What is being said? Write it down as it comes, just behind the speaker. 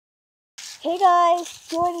Hey guys,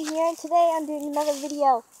 Jordan here, and today I'm doing another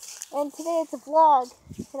video, and today it's a vlog,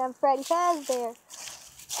 and I'm Freddy there.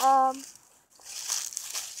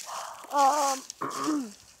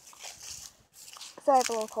 Sorry, I'm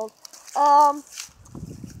a little cold.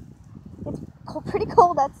 It's pretty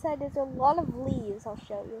cold outside. There's a lot of leaves. I'll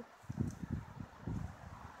show you.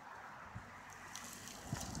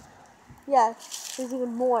 Yeah, there's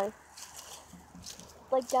even more.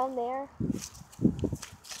 Like down there.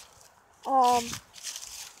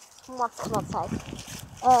 Let's come outside.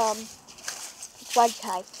 It's Freddy,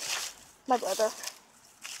 my brother.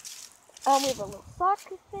 We have a little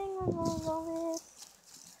soccer thing on all this.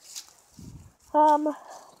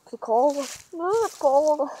 It's cold. Ooh, it's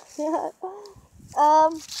cold.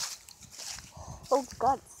 Oh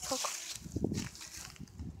god, it's so cold.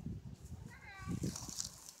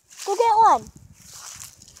 Go get one.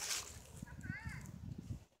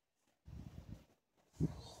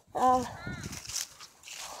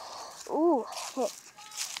 Ooh, shit.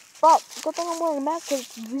 But good thing I'm wearing a mask because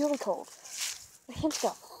it's really cold. My hands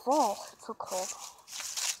got full. It's so cold.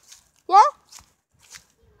 Yeah?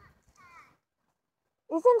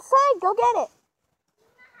 It's inside. Go get it.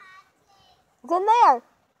 It's in there.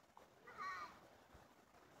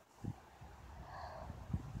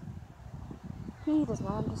 He does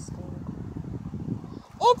not understand.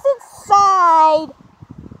 It's inside.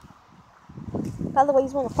 By the way,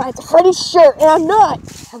 he's wearing a Find a Freddy shirt, and I'm not.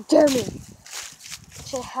 How dare me?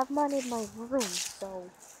 Actually, I have mine in my room, so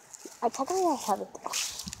I technically have it.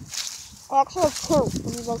 I actually have two,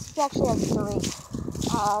 and you guys actually have three.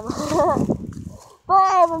 But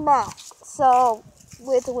I have a mask, so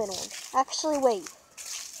it's a win-win. Actually, wait.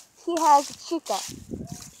 He has a Chica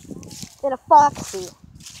and a Foxy.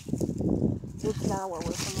 It's not one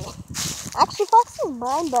way from me. Actually, Foxy's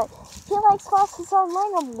mine, but he likes Foxy, so I'm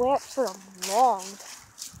letting him wear it for a long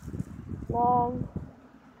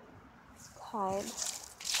time.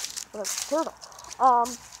 What a turtle.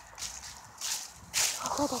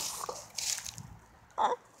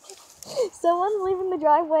 Someone's leaving the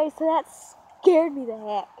driveway, so that scared me the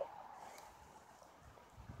heck.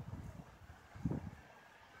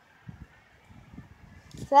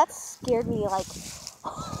 So that scared me, like...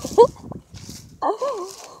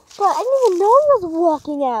 But I didn't even know he was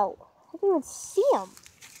walking out. I didn't even see him.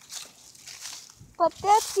 But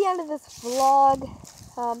that's the end of this vlog.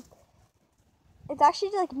 It's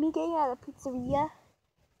actually like me getting out of the pizzeria.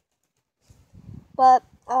 But,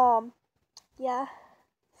 yeah.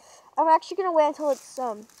 I'm actually going to wait until it's,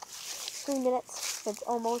 3 minutes. It's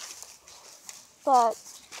almost. But,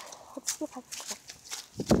 let's see if I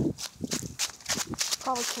can.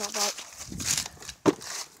 Probably can't, but.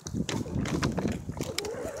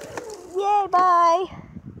 Yay, bye!